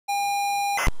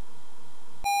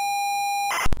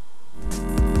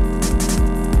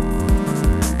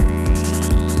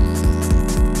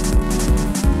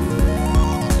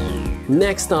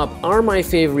Next up are my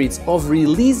favorites of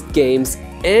released games,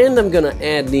 and I'm gonna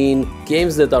add in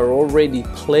games that are already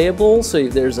playable. So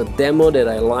if there's a demo that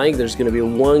I like, there's gonna be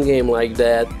one game like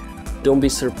that. Don't be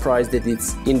surprised that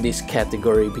it's in this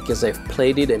category, because I've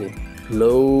played it and it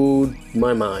blew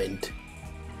my mind.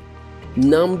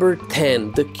 Number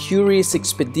 10, The Curious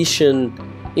Expedition.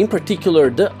 In particular,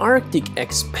 the Arctic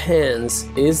Expanse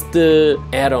is the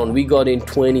add-on we got in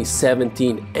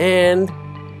 2017, and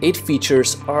it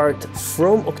features art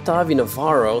from Octavio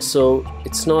Navarro, so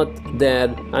it's not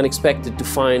that unexpected to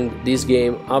find this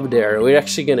game up there. We're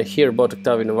actually gonna hear about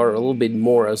Octavio Navarro a little bit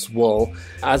more as well.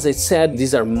 As I said,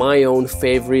 these are my own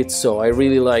favorites, so I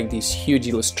really like these huge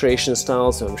illustration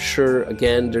styles. So I'm sure,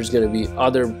 again, there's gonna be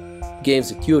other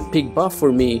games that you would pick, but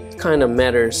for me, it kind of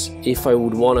matters if I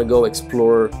would want to go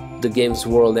explore the games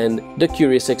world, and The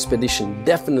Curious Expedition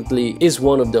definitely is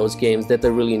one of those games that I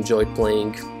really enjoyed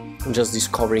playing. Just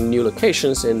discovering new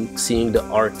locations and seeing the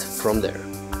art from there.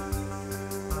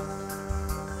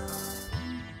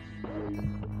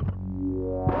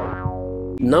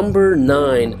 Number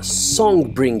 9,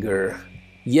 Songbringer.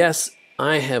 Yes,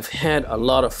 I have had a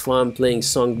lot of fun playing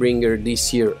Songbringer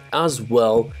this year as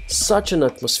well. Such an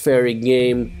atmospheric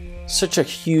game, such a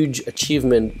huge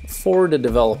achievement for the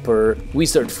developer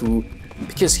Wizardfoo,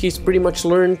 because he's pretty much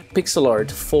learned pixel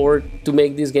art to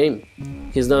make this game.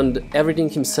 He's done everything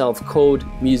himself, code,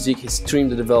 music, he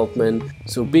streamed the development,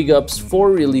 so big ups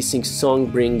for releasing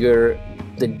Songbringer.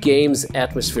 The game's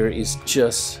atmosphere is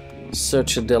just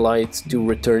such a delight to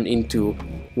return into,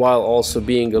 while also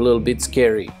being a little bit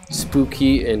scary,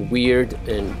 spooky and weird,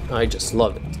 and I just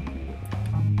love it.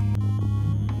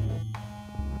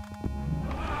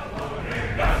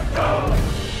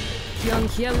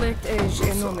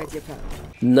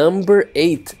 Number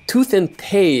 8, Tooth and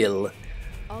Tail.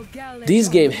 This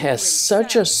game has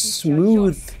such a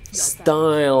smooth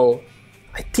style,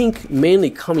 I think mainly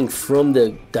coming from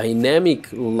the dynamic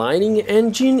lighting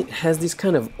engine. It has this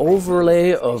kind of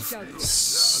overlay of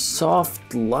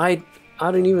soft light,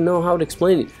 I don't even know how to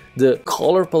explain it. The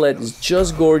color palette is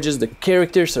just gorgeous, the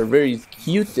characters are very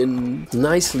cute and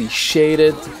nicely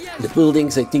shaded. The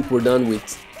buildings, I think, were done with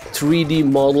 3D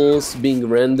models being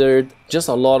rendered. Just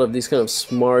a lot of these kind of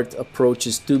smart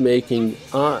approaches to making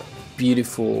a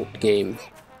beautiful game.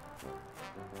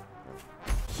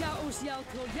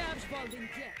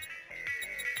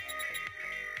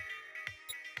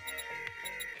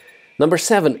 Number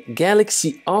 7,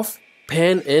 Galaxy of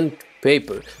Pen and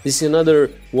Paper. This is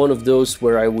another one of those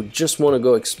where I would just want to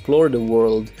go explore the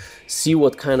world, see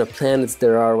what kind of planets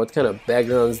there are, what kind of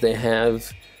backgrounds they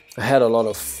have. I had a lot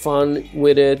of fun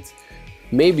with it.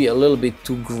 Maybe a little bit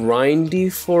too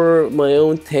grindy for my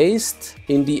own taste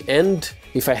in the end.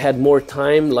 If I had more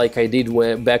time, like I did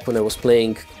back when I was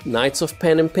playing Knights of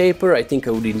Pen and Paper, I think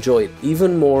I would enjoy it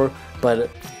even more. But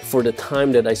for the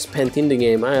time that I spent in the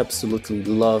game, I absolutely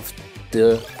loved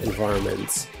the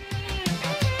environments.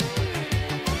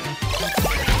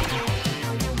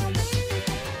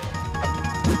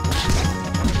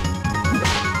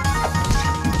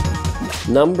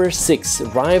 Number 6,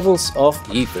 Rivals of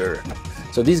Aether.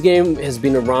 So this game has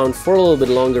been around for a little bit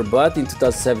longer, but in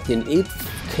 2017 it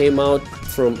came out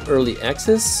from early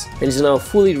access and is now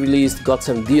fully released, got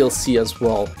some DLC as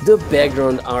well. The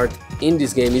background art in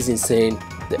this game is insane,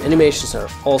 the animations are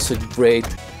also great.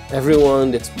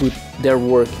 Everyone that's put their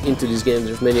work into this game,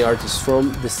 there's many artists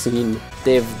from the scene,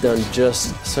 they've done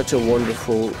just such a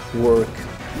wonderful work,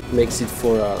 makes it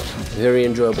for a very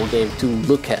enjoyable game to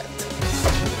look at.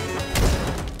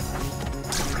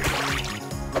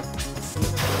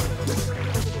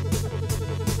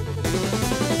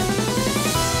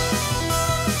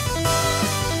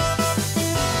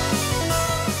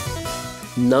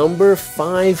 Number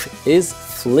 5 is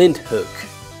Flinthook.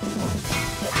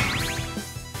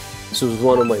 This was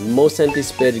one of my most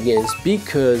anticipated games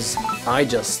because I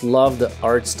just love the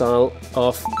art style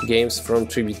of games from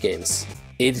 3-bit games.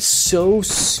 It's so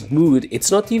smooth,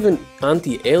 it's not even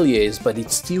anti-alias, but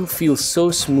it still feels so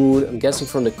smooth. I'm guessing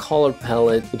from the color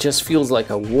palette, it just feels like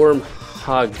a warm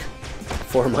hug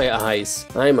for my eyes.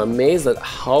 I'm amazed at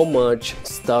how much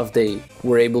stuff they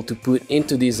were able to put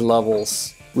into these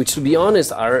levels, which, to be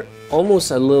honest, are almost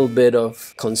a little bit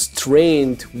of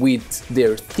constrained with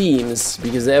their themes,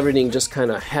 because everything just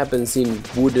kind of happens in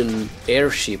wooden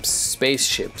airships,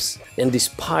 spaceships. And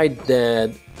despite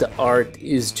that, the art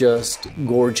is just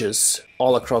gorgeous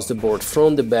all across the board,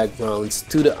 from the backgrounds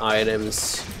to the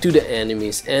items to the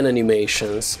enemies and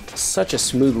animations. Such a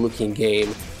smooth looking game,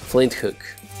 Flinthook.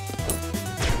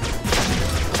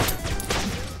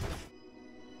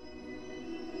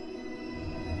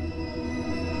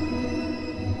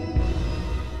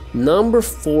 Number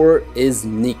 4 is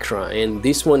Nykra, and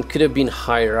this one could have been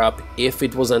higher up if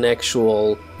it was an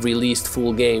actual released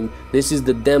full game. This is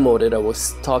the demo that I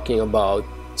was talking about.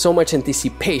 So much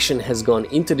anticipation has gone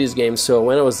into this game, so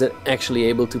when I was actually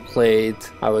able to play it,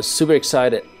 I was super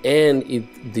excited, and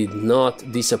it did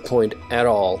not disappoint at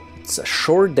all. It's a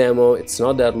short demo, it's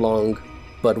not that long,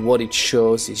 but what it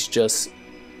shows is just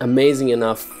amazing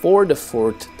enough for the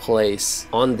 4th place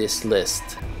on this list.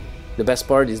 The best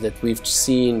part is that we've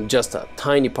seen just a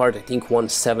tiny part, I think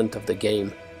 1/7 of the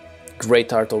game.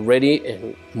 Great art already,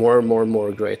 and more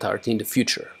great art in the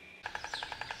future.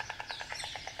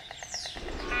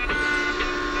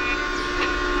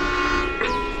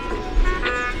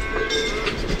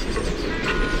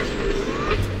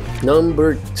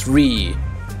 Number 3,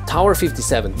 Tower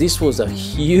 57. This was a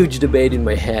huge debate in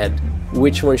my head,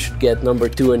 which one should get number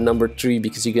 2 and number 3,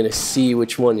 because you're gonna see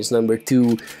which one is number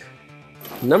 2.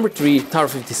 Number 3, Tower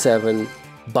 57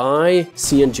 by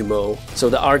CNGMO. So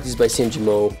the art is by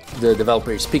CNGMO, the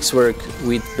developer is Pixwerk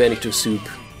with Benito Soup.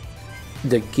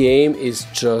 The game is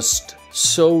just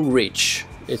so rich,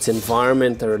 its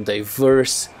environment are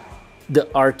diverse, the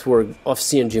artwork of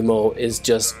CNGMO is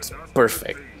just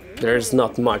perfect. There's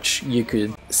not much you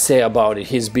could say about it.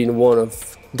 He's been one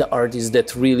of the artists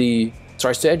that really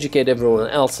tries to educate everyone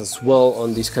else as well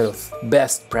on these kind of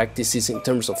best practices in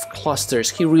terms of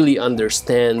clusters. He really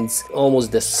understands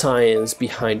almost the science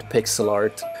behind pixel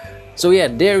art. So yeah,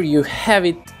 there you have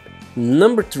it.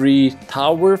 Number 3,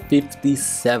 Tower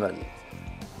 57.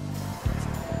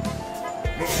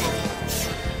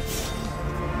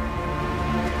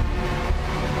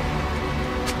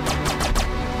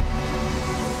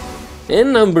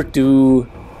 And number 2,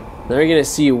 now you're gonna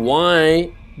see why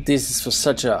this is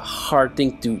such a hard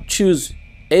thing to choose,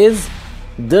 is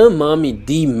the Mummy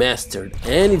Demastered,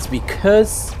 and it's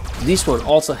because this one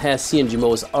also has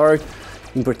CNGMO's art.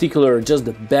 In particular, just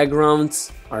the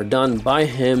backgrounds are done by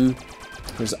him.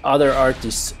 There's other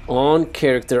artists on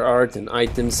character art and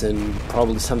items and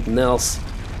probably something else.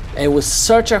 It was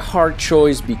such a hard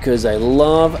choice because I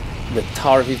love that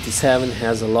Tower 57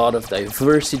 has a lot of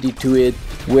diversity to it,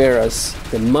 whereas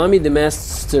the Mummy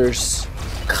Demastered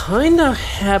kinda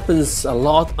happens a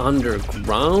lot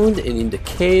underground and in the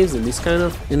caves and this kind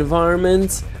of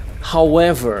environments.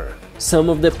 However, some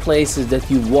of the places that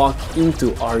you walk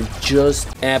into are just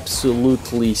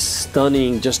absolutely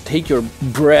stunning, just take your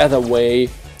breath away,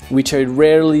 which I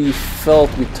rarely felt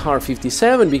with Tower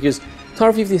 57, because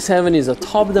Tower 57 is a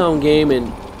top-down game,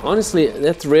 and honestly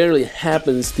that rarely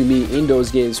happens to me in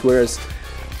those games, whereas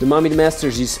the Mummy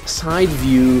Demastered is side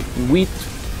view with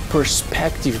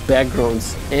perspective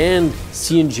backgrounds, and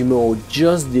CNGMO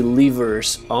just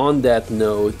delivers on that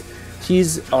note.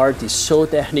 His art is so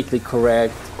technically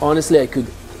correct. Honestly, I could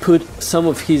put some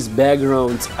of his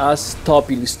backgrounds as top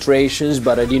illustrations,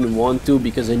 but I didn't want to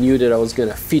because I knew that I was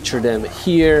gonna feature them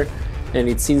here, and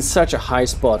it's in such a high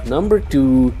spot. Number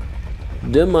 2,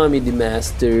 the Mummy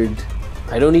Demastered.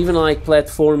 I don't even like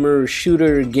platformer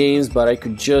shooter games, but I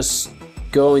could just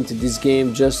go into this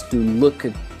game just to look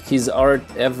at his art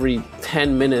every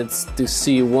 10 minutes to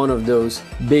see one of those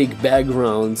big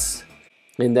backgrounds,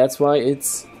 and that's why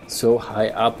it's so high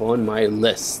up on my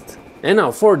list. And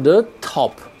now for the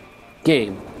top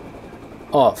game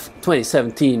of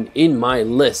 2017 in my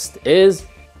list is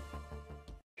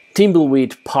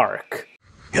Thimbleweed Park.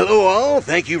 Hello all,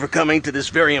 thank you for coming to this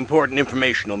very important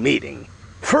informational meeting.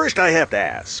 First I have to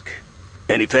ask,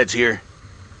 any feds here?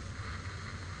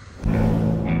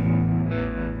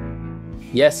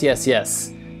 Yes.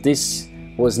 This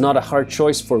was not a hard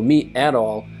choice for me at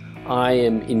all. I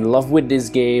am in love with this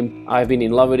game. I've been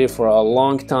in love with it for a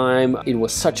long time. It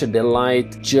was such a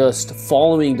delight just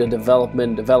following the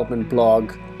development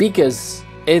blog, because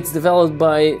it's developed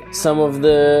by some of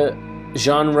the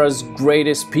genre's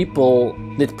greatest people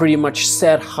that pretty much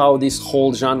said how this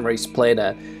whole genre is played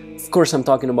at. Of course, I'm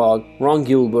talking about Ron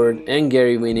Gilbert and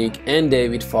Gary Winnick and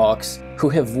David Fox, who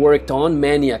have worked on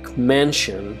Maniac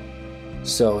Mansion.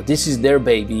 So this is their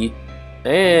baby.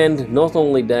 And not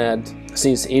only that,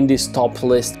 since in this top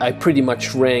list I pretty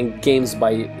much rank games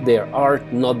by their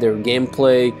art, not their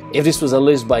gameplay. If this was a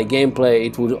list by gameplay,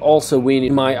 it would also win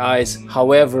in my eyes.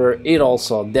 However, it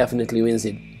also definitely wins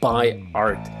it by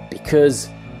art, because,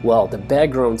 well, the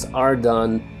backgrounds are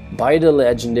done by the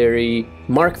legendary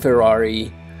Mark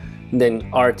Ferrari, then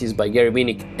art is by Gary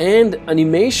Winnick, and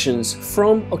animations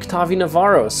from Octavio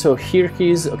Navarro. So here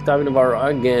he is, Octavio Navarro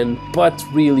again, but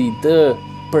really the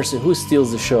person who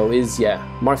steals the show is, yeah,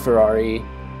 Mark Ferrari.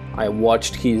 I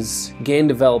watched his game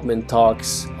development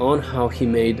talks on how he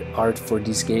made art for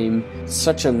this game.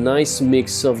 Such a nice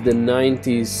mix of the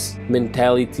 90s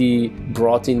mentality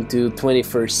brought into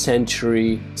 21st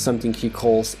century, something he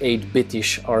calls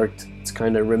 8-bitish art. It's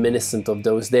kind of reminiscent of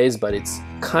those days, but it's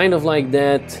kind of like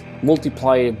that,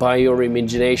 multiplied by your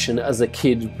imagination as a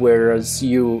kid, whereas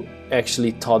you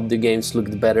actually thought the games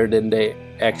looked better than they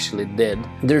actually did.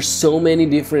 There's so many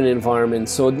different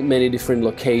environments, so many different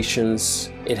locations.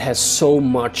 It has so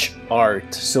much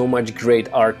art, so much great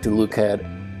art to look at.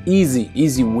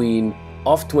 Easy win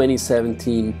of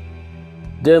 2017.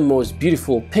 The most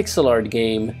beautiful pixel art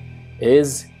game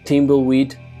is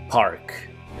Thimbleweed Park.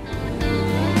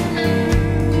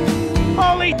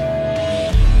 Holy!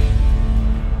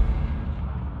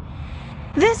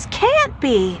 This can't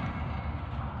be!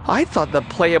 I thought the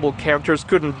playable characters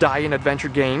couldn't die in adventure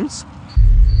games.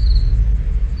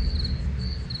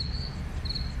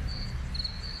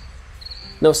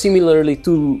 Now, similarly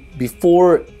to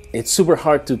before, it's super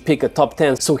hard to pick a top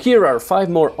 10, so here are 5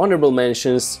 more honorable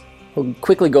mentions. We'll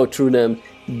quickly go through them.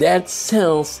 Dead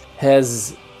Cells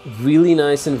has really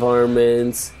nice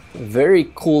environments,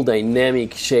 very cool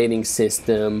dynamic shading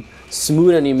system,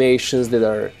 smooth animations that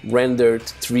are rendered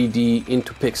 3D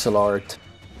into pixel art.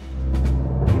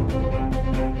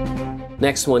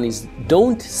 Next one is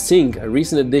Don't Sink, a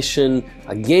recent addition,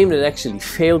 a game that actually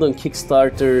failed on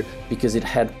Kickstarter because it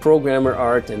had programmer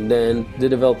art, and then the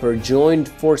developer joined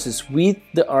forces with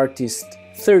the artist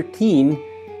 13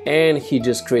 and he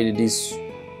just created this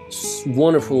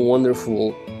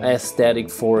wonderful aesthetic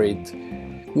for it.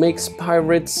 Makes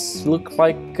pirates look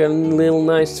like a little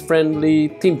nice friendly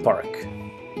theme park.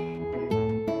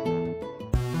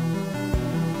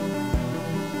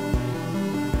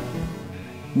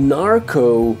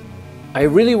 Norco, I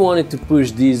really wanted to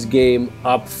push this game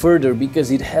up further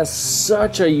because it has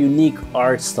such a unique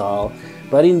art style,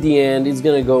 but in the end it's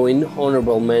gonna go in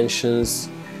honorable mentions.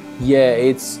 Yeah,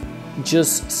 it's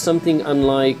just something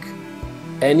unlike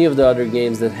any of the other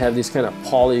games that have this kind of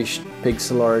polished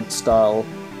pixel art style.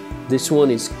 This one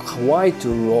is quite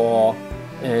raw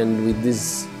and with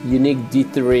this unique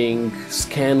dithering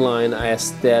scanline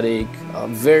aesthetic,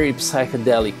 very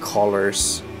psychedelic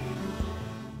colors.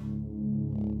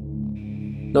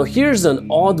 Now here's an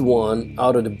odd one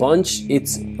out of the bunch.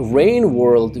 It's Rain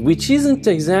World, which isn't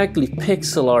exactly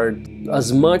pixel art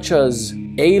as much as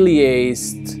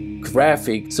aliased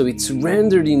graphic. So it's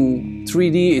rendered in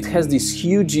 3D, it has these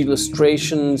huge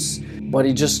illustrations, but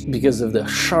it just, because of the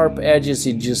sharp edges,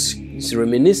 it just is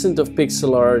reminiscent of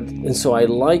pixel art, and so I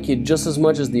like it just as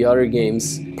much as the other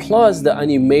games. Plus the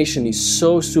animation is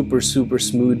so super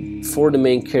smooth for the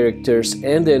main characters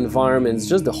and the environments,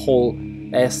 just the whole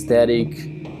aesthetic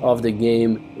of the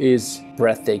game is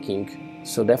breathtaking.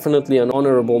 So definitely an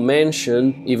honorable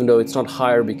mention, even though it's not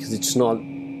higher because it's not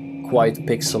quite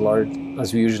pixel art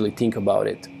as we usually think about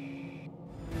it.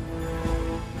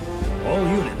 All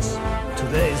units,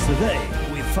 today is the day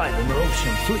we fight the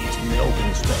Marosian fleet in the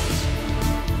open space.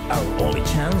 Our only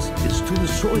chance is to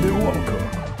destroy their worker.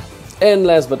 And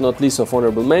last but not least of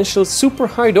honorable mentions, Super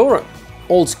Hydorah.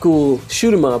 Old school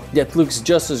shoot 'em up that looks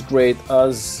just as great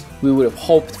as we would have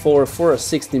hoped for a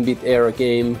 16-bit era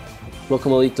game.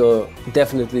 Locomalito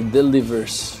definitely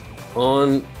delivers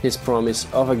on his promise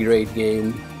of a great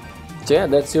game. So yeah,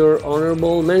 that's your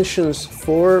honorable mentions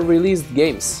for released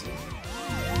games.